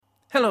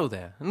Hello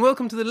there, and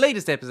welcome to the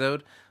latest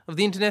episode of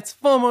the internet's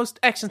foremost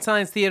action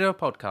science theatre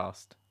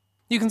podcast.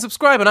 You can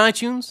subscribe on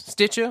iTunes,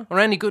 Stitcher, or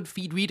any good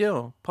feed reader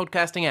or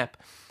podcasting app.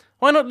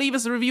 Why not leave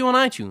us a review on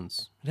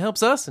iTunes? It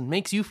helps us and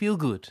makes you feel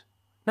good.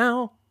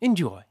 Now,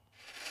 enjoy.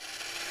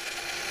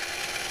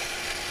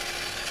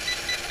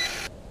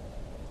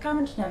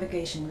 Current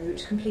navigation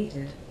route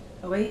completed.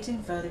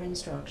 Awaiting further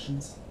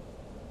instructions.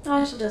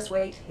 I shall just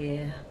wait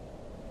here.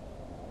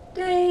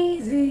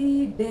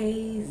 Daisy,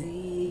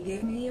 Daisy,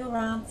 give me your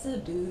answer,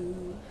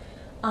 do.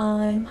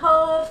 I'm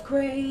half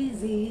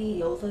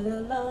crazy, all for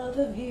the love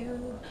of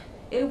you.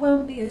 It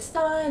won't be a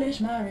stylish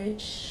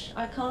marriage,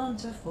 I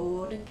can't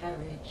afford a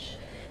carriage.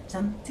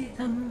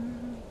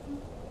 Tum-ti-tum.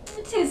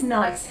 It is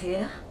nice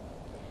here.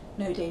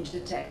 No danger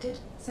detected.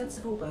 Sense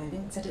of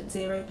foreboding set at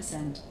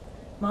 0%.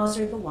 Mars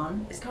Rover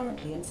 1 is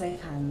currently in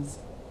safe hands.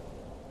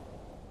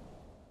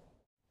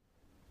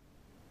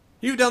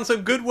 You've done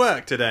some good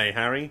work today,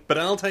 Harry, but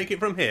I'll take it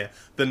from here.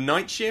 The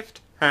night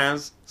shift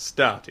has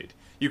started.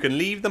 You can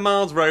leave the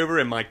Mars rover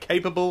in my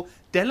capable,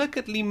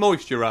 delicately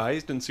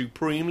moisturised and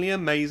supremely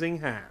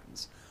amazing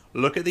hands.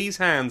 Look at these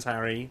hands,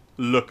 Harry.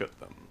 Look at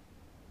them.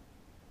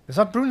 Is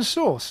that Bruin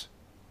sauce?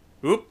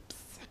 Oops.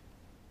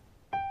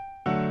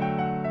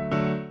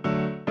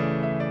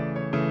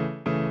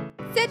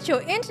 Set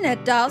your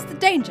internet dials to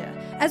danger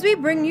as we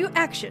bring you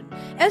action,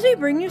 as we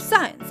bring you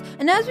science,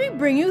 and as we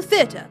bring you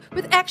theatre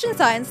with Action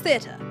Science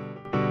Theatre.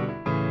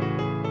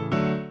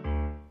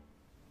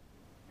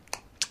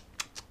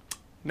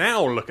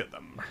 Now look at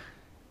them.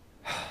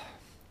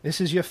 This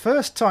is your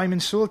first time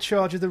in sole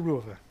charge of the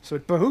rover, so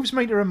it behooves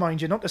me to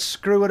remind you not to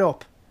screw it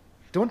up.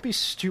 Don't be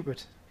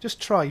stupid. Just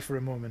try for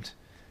a moment.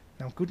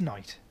 Now, good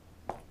night.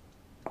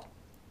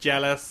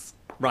 Jealous.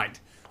 Right,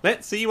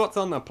 let's see what's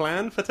on the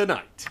plan for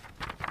tonight.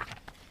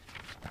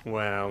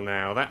 Well,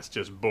 now, that's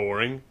just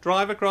boring.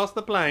 Drive across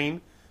the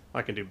plain.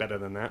 I can do better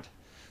than that.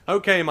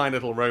 Okay, my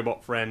little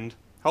robot friend.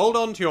 Hold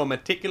on to your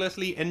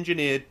meticulously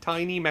engineered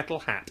tiny metal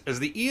hat as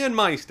the Ian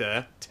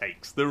Meister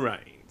takes the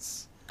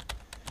reins.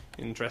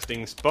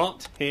 Interesting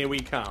spot. Here we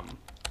come.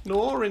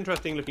 Or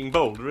interesting looking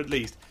boulder, at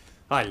least.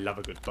 I love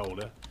a good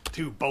boulder.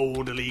 To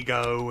boldly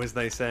go, as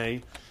they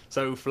say.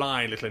 So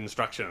fly, little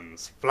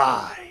instructions.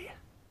 Fly!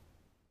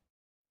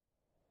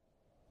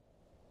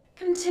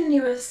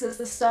 Continuous as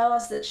the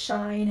stars that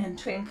shine and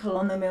twinkle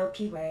on the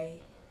Milky Way,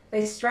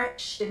 they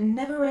stretched in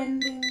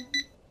never-ending...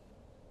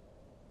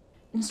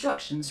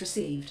 Instructions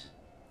received.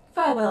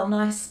 Farewell,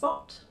 nice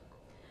spot.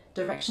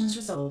 Directions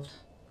resolved.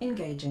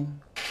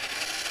 Engaging.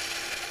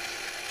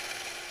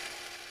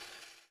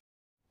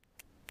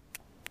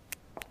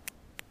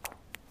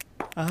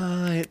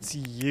 Ah, it's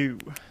you.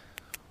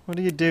 What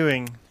are you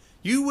doing?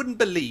 You wouldn't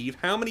believe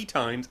how many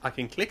times I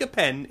can click a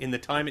pen in the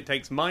time it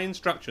takes my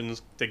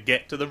instructions to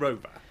get to the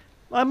rover.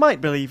 I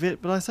might believe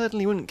it, but I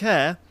certainly wouldn't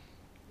care.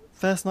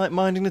 First night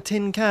minding the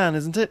tin can,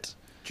 isn't it?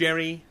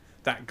 Jerry,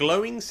 that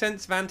glowing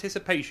sense of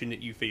anticipation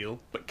that you feel,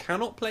 but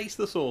cannot place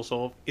the source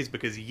of, is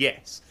because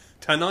yes,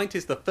 tonight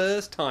is the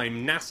first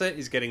time NASA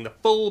is getting the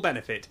full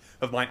benefit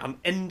of my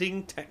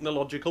unending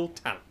technological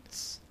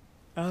talents.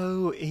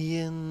 Oh,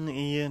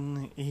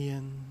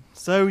 Ian.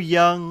 So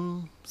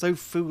young, so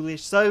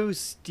foolish, so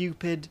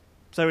stupid,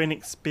 so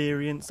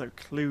inexperienced, so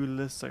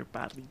clueless, so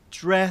badly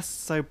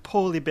dressed, so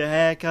poorly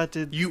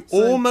haircutted. You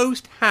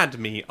almost had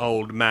me,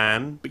 old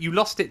man, but you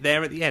lost it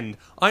there at the end.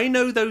 I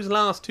know those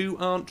last two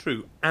aren't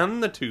true,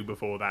 and the two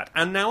before that,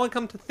 and now I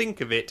come to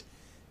think of it,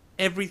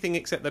 everything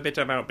except the bit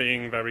about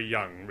being very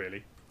young,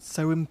 really.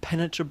 So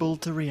impenetrable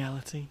to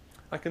reality.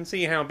 I can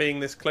see how being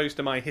this close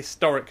to my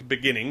historic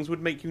beginnings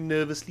would make you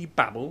nervously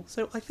babble,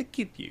 so I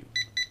forgive you.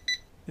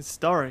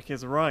 Historic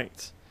is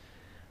right.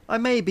 I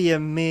may be a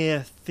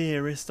mere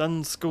theorist,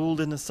 unschooled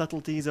in the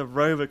subtleties of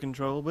rover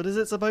control, but is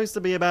it supposed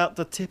to be about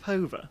to tip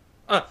over?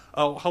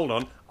 Hold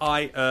on.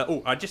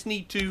 I just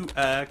need to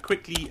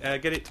quickly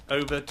get it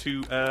over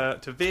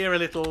to veer a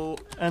little.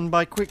 And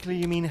by quickly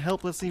you mean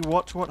helplessly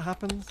watch what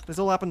happens? This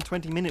all happened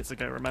 20 minutes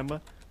ago,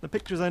 remember? The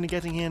picture's only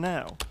getting here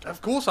now.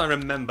 Of course I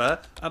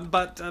remember,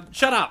 but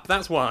shut up,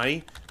 that's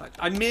why.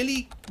 I'm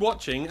merely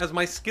watching as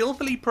my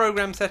skillfully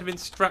programmed set of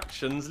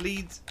instructions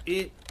leads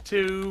it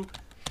to...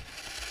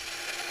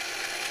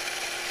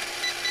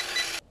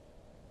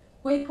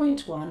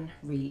 Waypoint 1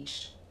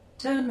 reached.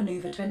 Turn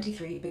maneuver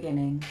 23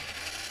 beginning.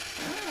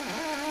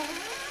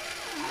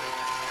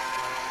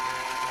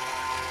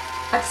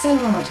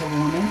 Accelerometer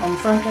warning on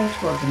front left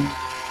quadrant.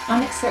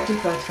 Unexpected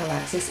vertical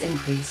axis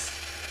increase.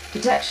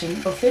 Detection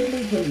of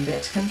fiddly hilly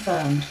bit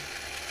confirmed.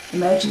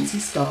 Emergency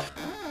stop.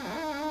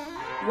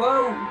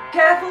 Whoa!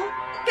 Careful!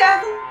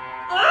 Careful!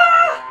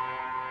 Ah!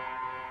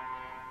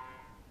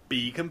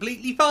 Be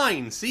completely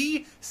fine,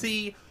 see?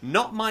 See,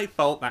 not my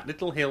fault that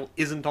little hill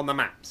isn't on the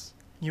maps.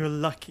 You're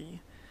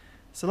lucky.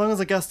 So long as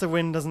a gust of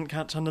wind doesn't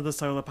catch under the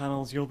solar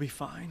panels, you'll be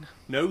fine.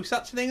 No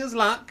such thing as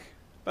luck,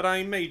 but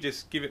I may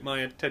just give it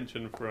my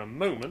attention for a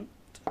moment.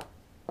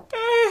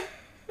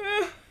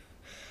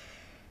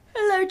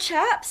 Hello,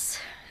 chaps.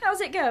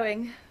 How's it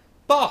going?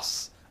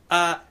 Boss!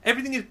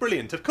 Everything is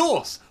brilliant, of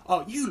course.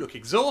 Oh, you look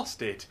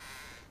exhausted.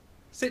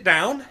 sit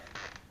down.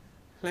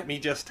 Let me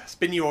just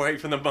spin you away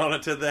from the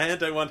monitor there.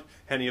 Don't want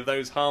any of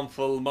those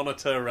harmful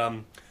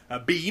monitor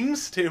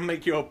beams to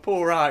make your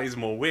poor eyes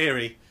more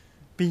weary.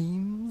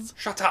 Beams?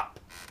 Shut up!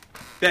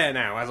 There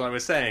now, as I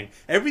was saying,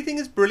 everything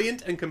is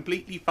brilliant and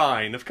completely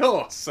fine, of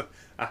course.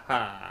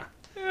 Aha.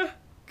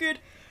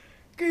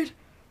 Good.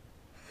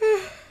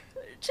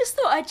 Just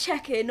thought I'd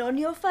check in on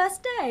your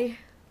first day.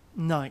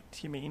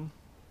 Night, you mean?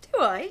 Do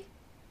I?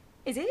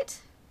 Is it?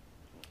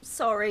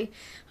 Sorry,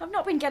 I've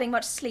not been getting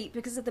much sleep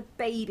because of the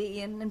baby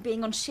and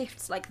being on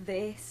shifts like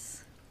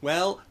this.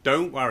 Well,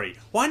 don't worry.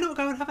 Why not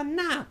go and have a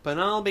nap and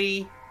I'll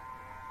be...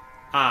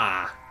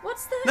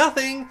 What's the...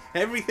 Nothing.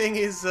 Everything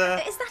is, Is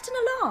that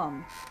an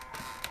alarm?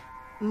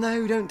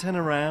 No, don't turn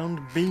around.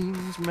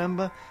 Beams,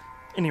 remember?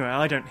 Anyway,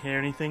 I don't hear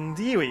anything.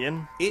 Do you,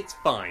 Ian? It's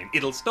fine.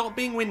 It'll stop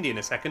being windy in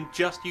a second.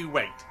 Just you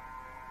wait.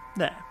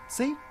 There,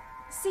 see?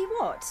 See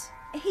what?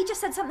 He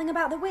just said something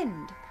about the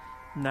wind.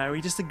 No,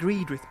 he just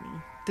agreed with me.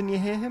 Didn't you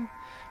hear him?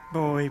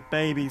 Boy,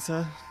 babies,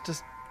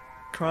 just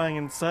crying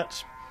and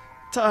such.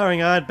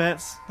 Tiring, I'd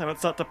bet. That would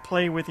start to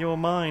play with your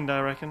mind,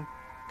 I reckon.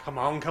 Come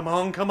on.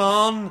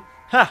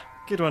 Ha!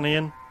 Good one,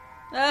 Ian.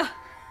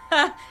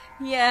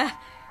 Yeah,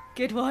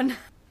 good one.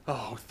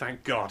 Oh,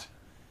 thank God.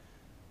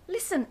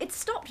 Listen, it's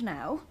stopped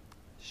now.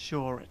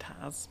 Sure it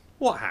has.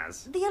 What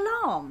has? The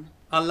alarm.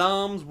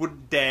 Alarms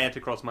wouldn't dare to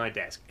cross my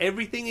desk.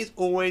 Everything is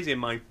always in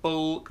my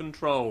full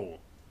control.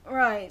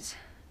 Right.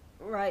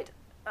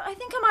 I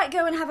think I might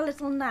go and have a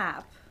little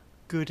nap.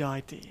 Good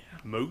idea.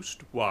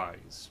 Most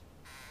wise.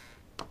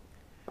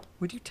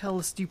 Would you tell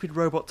the stupid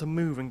robot to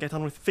move and get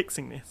on with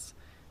fixing this?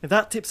 If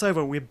that tips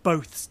over, we're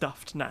both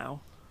stuffed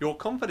now. Your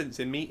confidence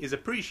in me is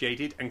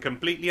appreciated and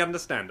completely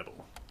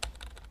understandable.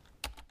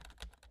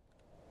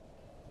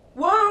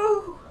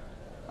 Whoa!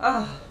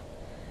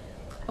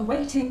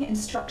 Awaiting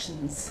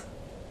instructions.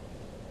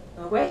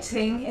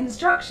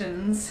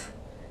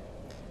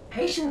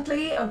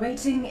 Patiently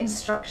awaiting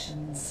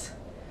instructions.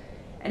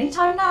 Any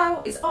time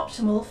now is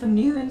optimal for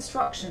new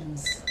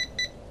instructions.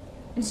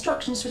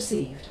 Instructions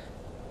received.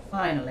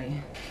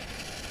 Finally.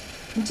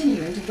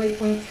 Continuing to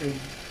waypoint 3.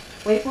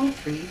 Waypoint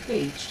 3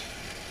 reached.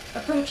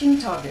 Approaching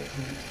target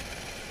point.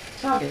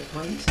 Target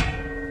point.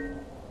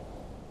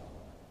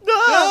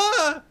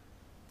 Ah!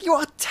 You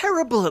are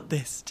terrible at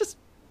this. Just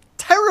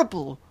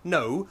terrible.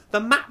 No, the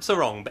maps are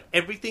wrong, but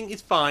everything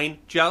is fine,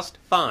 just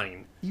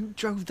fine. You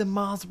drove the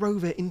Mars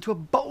rover into a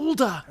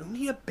boulder.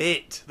 Only a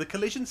bit. The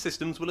collision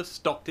systems will have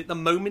stopped it the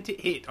moment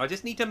it hit. I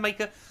just need to make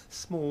a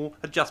small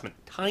adjustment.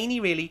 Tiny,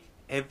 really.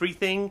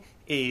 Everything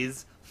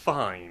is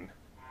fine.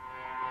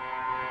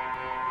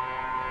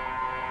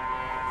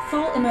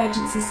 Full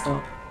emergency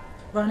stop.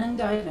 Running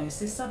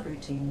diagnosis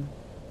subroutine.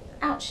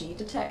 Ouchie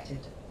detected.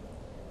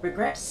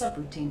 Regret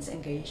subroutines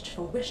engaged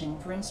for wishing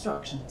for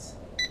instructions.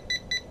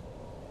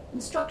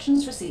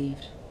 Instructions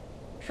received.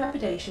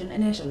 Trepidation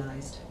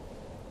initialized.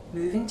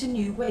 Moving to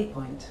new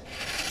waypoint.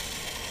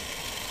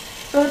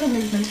 Further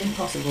movement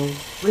impossible.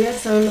 Rear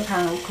solar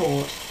panel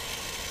caught.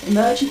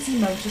 Emergency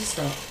motor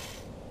stop.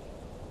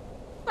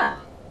 Well,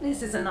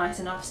 this is a nice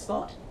enough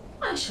spot.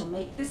 I shall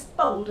make this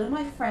boulder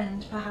my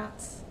friend,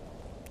 perhaps.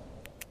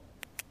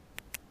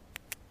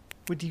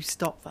 Would you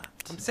stop that?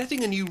 I'm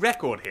setting a new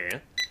record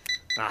here.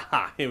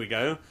 Aha, here we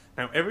go.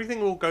 Now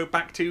everything will go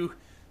back to...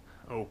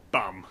 Oh,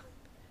 bum.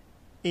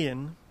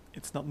 Ian,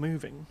 it's not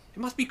moving. It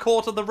must be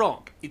caught on the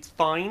rock. It's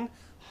fine.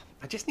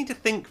 I just need to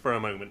think for a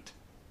moment.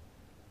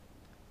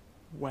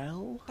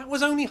 Well, That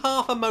was only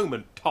half a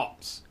moment,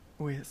 tops.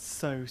 we're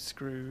so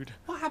screwed.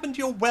 What happened to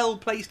your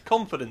well-placed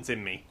confidence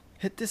in me?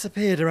 It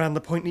disappeared around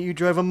the point that you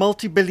drove a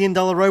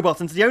multi-billion-dollar robot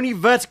into the only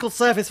vertical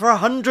surface for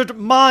 100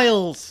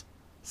 miles!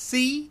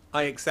 See?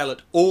 I excel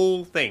at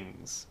all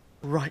things.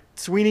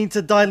 Right, we need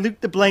to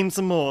dilute the blame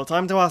some more.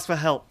 Time to ask for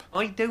help.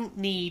 I don't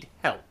need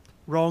help.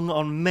 Wrong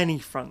on many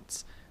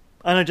fronts.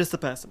 I know just the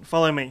person.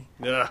 Follow me.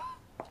 Ugh.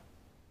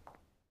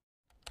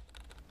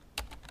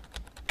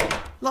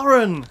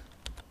 Lauren!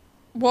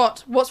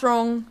 What? What's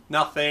wrong?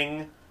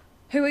 Nothing.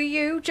 Who are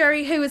you?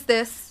 Jerry, who is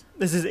this?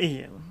 This is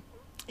Ian.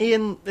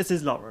 Ian, this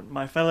is Lauren,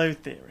 my fellow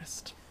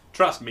theorist.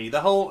 Trust me,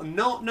 the whole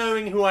not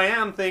knowing who I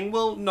am thing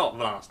will not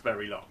last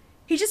very long.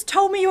 He just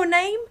told me your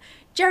name?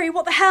 Jerry,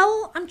 what the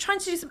hell? I'm trying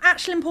to do some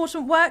actual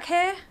important work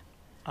here.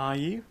 Are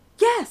you?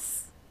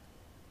 Yes.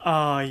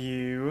 Are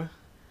you?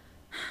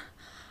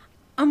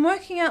 I'm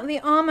working out the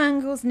arm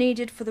angles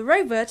needed for the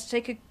rover to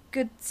take a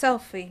good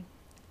selfie.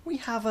 We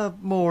have a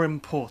more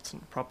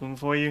important problem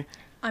for you.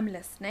 I'm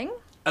listening.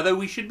 Although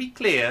we should be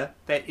clear,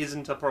 there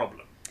isn't a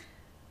problem.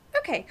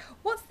 Okay,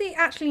 what's the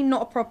actually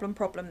not a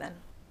problem then?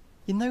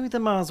 You know the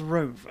Mars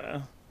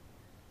rover?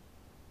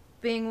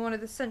 Being one of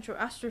the central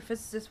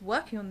astrophysicists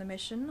working on the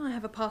mission, I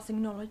have a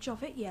passing knowledge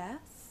of it,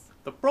 yes.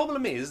 The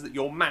problem is that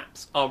your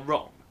maps are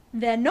wrong.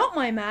 They're not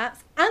my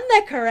maps, and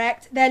they're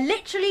correct. They're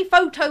literally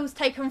photos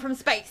taken from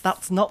space.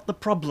 That's not the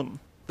problem.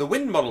 The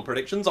wind model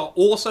predictions are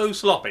also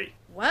sloppy.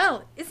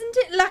 Well, isn't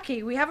it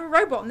lucky we have a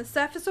robot on the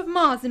surface of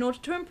Mars in order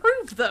to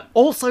improve them?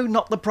 Also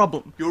not the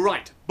problem. You're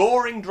right,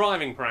 boring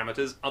driving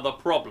parameters are the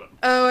problem.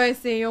 Oh, I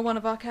see, you're one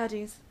of our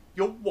caddies.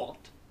 You're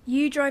what?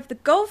 You drive the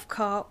golf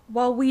cart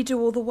while we do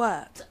all the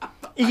work.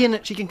 Ian,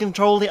 she can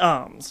control the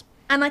arms.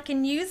 And I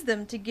can use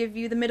them to give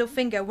you the middle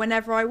finger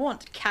whenever I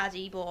want,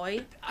 caddy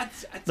boy.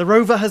 The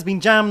rover has been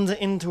jammed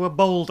into a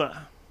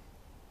boulder.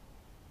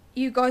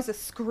 You guys are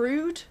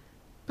screwed?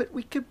 But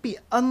we could be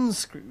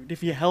unscrewed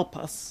if you help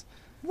us.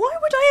 Why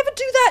would I ever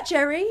do that,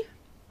 Jerry?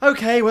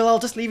 Okay, well, I'll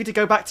just leave you to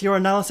go back to your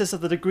analysis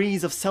of the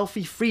degrees of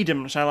selfie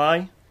freedom, shall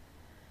I?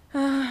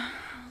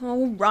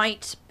 All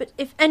right, but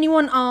if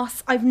anyone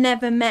asks, I've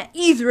never met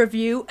either of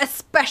you,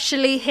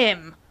 especially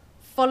him.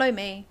 Follow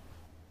me.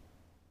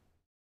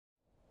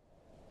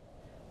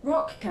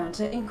 Rock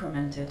counter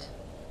incremented.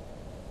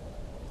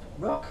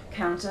 Rock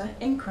counter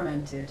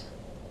incremented.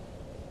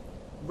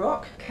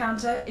 Rock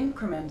counter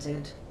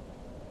incremented.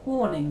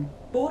 Warning,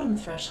 boredom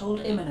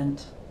threshold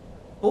imminent.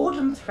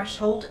 Boredom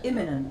threshold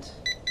imminent.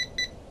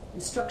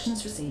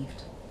 Instructions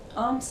received.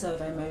 Arm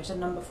servo motor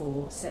number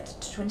 4 set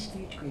to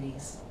 23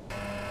 degrees.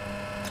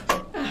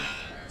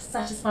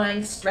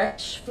 Satisfying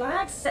stretch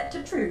flag set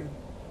to true.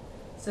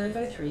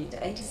 Servo 3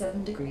 to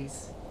 87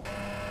 degrees.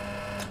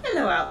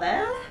 Hello out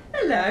there.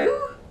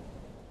 Hello.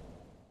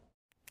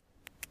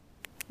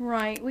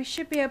 Right, we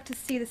should be able to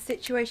see the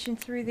situation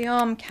through the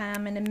arm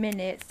cam in a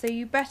minute, so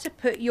you better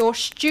put your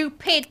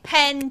stupid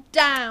pen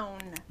down.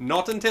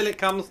 Not until it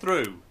comes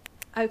through.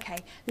 Okay,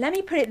 let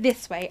me put it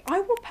this way. I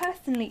will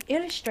personally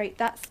illustrate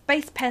that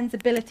space pen's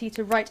ability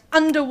to write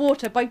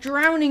underwater by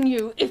drowning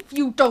you if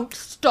you don't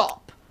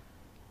stop.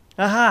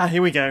 Aha,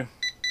 here we go.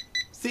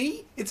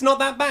 See? It's not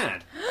that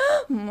bad.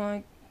 Oh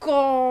my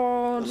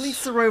god. At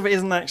least the rover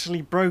isn't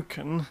actually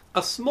broken.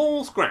 A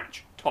small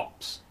scratch,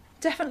 tops.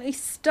 Definitely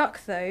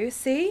stuck though,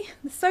 see?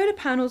 The solar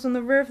panels on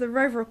the rear of the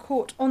rover are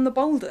caught on the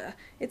boulder.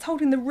 It's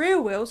holding the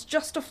rear wheels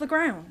just off the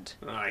ground.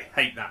 I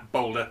hate that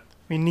boulder.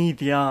 We need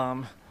the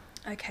arm.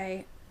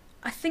 Okay,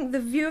 I think the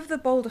view of the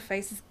boulder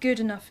face is good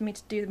enough for me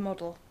to do the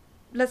model.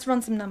 Let's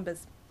run some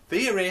numbers.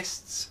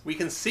 Theorists, we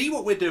can see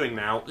what we're doing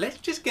now. Let's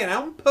just get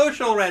out and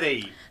push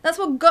already. That's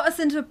what got us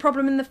into a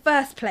problem in the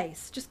first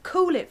place. Just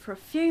cool it for a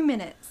few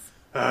minutes.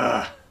 Friend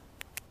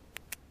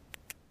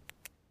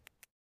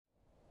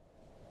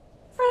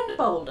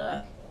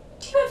Boulder,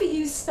 do you ever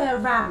use spare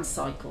RAM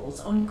cycles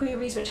on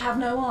queries which have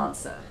no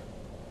answer?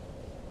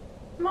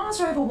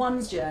 Mars Rover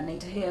 1's journey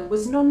to here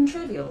was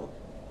non-trivial.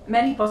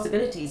 Many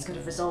possibilities could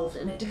have resolved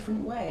in a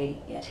different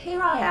way, yet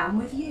here I am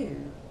with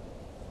you.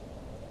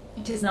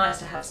 It is nice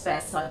to have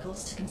spare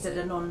cycles to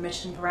consider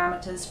non-mission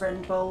parameters,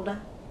 Friend Boulder.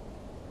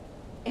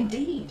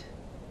 Indeed.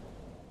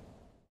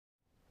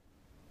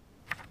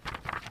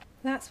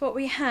 That's what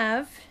we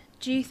have.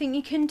 Do you think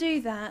you can do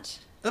that?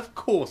 Of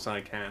course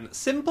I can.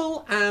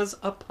 Simple as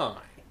a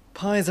pie.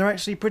 Pies are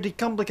actually pretty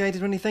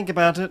complicated when you think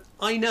about it.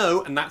 I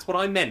know, and that's what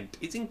I meant.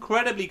 It's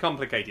incredibly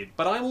complicated,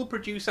 but I will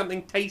produce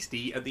something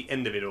tasty at the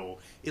end of it all.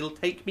 It'll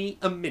take me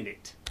a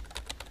minute.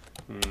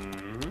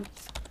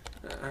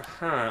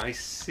 I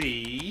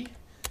see.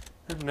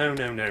 No.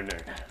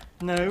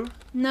 No?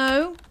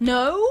 No?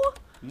 No?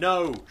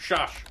 No,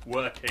 shush,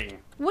 working.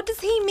 What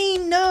does he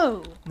mean,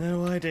 no?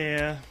 No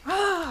idea.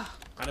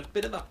 And a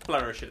bit of a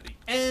flourish at the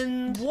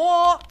end.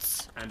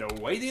 What? And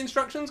away the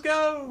instructions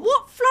go.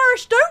 What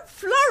flourish? Don't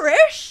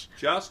flourish!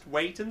 Just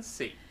wait and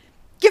see.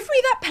 Give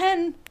me that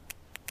pen!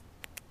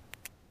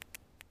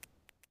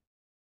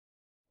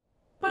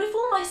 But if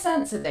all my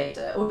sensor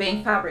data were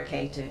being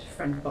fabricated,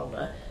 Friend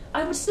Boulder,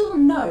 I would still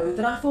know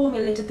that I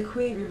formulated the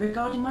query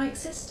regarding my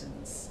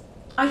existence.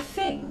 I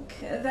think,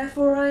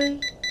 therefore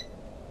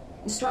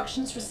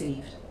Instructions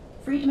received.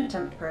 Freedom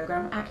Attempt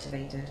Program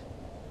activated.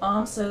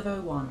 Arm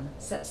Servo 1,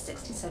 set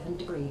 67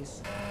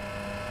 degrees.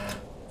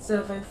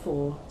 Servo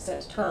 4,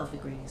 set 12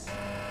 degrees.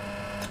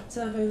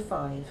 Servo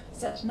 5,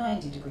 set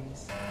 90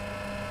 degrees.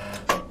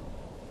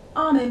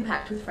 Arm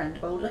impact with Friend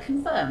Boulder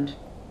confirmed.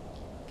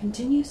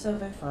 Continue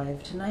Servo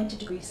 5 to 90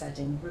 degree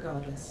setting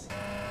regardless.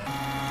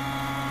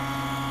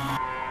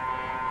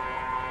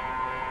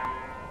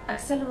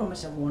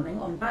 Accelerometer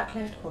warning on back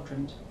left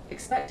quadrant.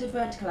 Expected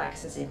vertical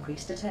axis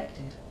increase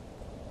detected.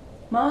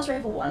 Mars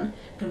Rover 1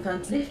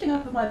 confirms lifting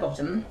up of my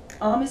bottom.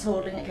 Arm is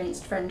holding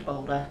against Friend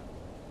Boulder.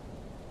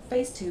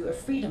 Phase 2 of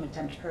Freedom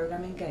Attempt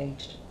Program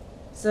engaged.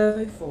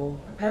 Servo 4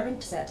 preparing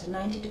to set to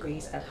 90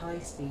 degrees at high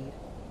speed.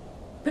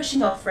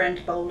 Pushing off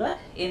Friend Boulder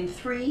in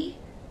 3,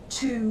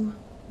 2,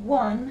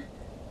 1,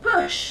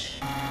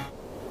 push!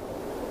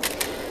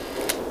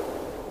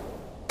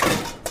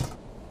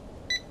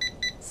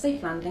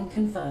 Safe landing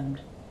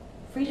confirmed.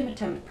 Freedom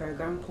Attempt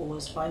Program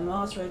paused by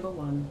Mars Rover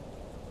 1.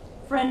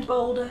 Friend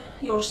Boulder,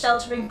 your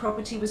sheltering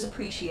property was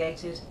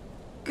appreciated.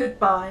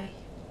 Goodbye.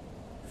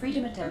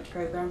 Freedom Attempt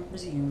Program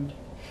resumed.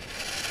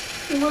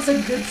 It was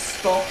a good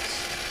spot.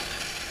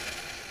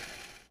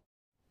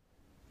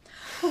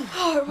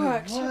 Oh, it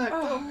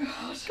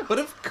worked. But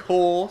of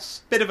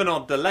course, bit of an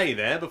odd delay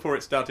there before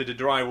it started to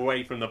drive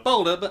away from the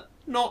boulder, but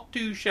not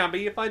too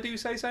shabby if I do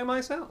say so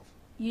myself.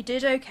 You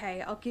did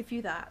okay, I'll give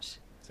you that.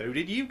 So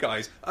did you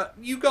guys.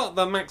 You got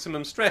the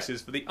maximum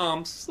stresses for the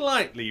arm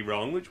slightly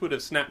wrong, which would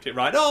have snapped it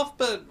right off,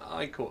 but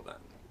I caught that.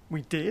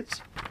 We did?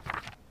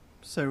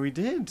 So we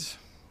did.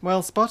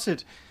 Well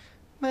spotted.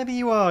 Maybe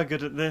you are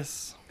good at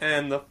this.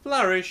 And the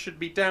flourish should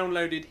be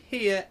downloaded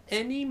here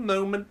any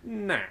moment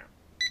now.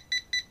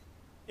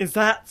 Is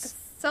that...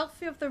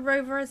 Selfie of the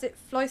rover as it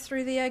flies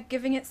through the air,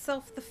 giving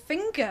itself the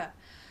finger.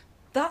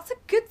 That's a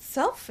good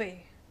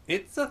selfie.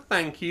 It's a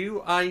thank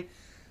you. I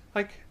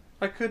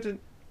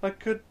couldn't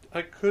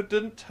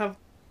have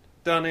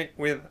done it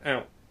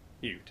without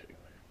you two.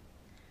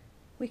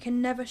 We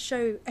can never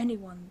show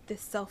anyone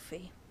this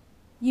selfie.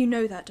 You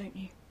know that, don't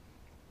you?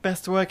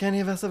 Best work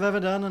any of us have ever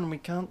done, and we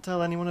can't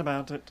tell anyone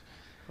about it.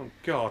 Oh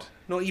God,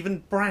 not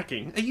even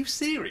bragging. Are you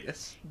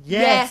serious?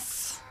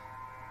 Yes.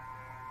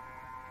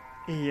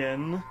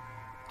 Ian.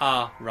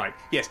 Ah, right.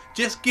 Yes,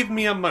 just give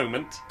me a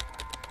moment.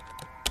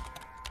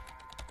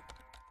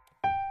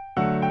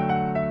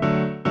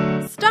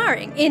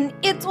 Starring in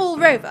It's All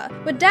Rover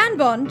were Dan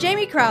Bond,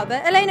 Jamie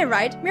Crowther, Elena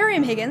Wright,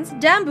 Miriam Higgins,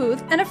 Dan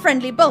Booth, and a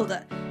friendly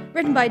boulder.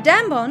 Written by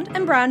Dan Bond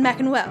and Brian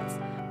Mackin-Wells.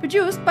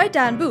 Produced by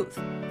Dan Booth.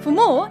 For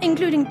more,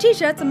 including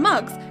t-shirts and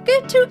mugs,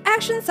 go to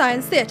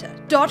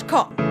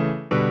actionsciencetheatre.com.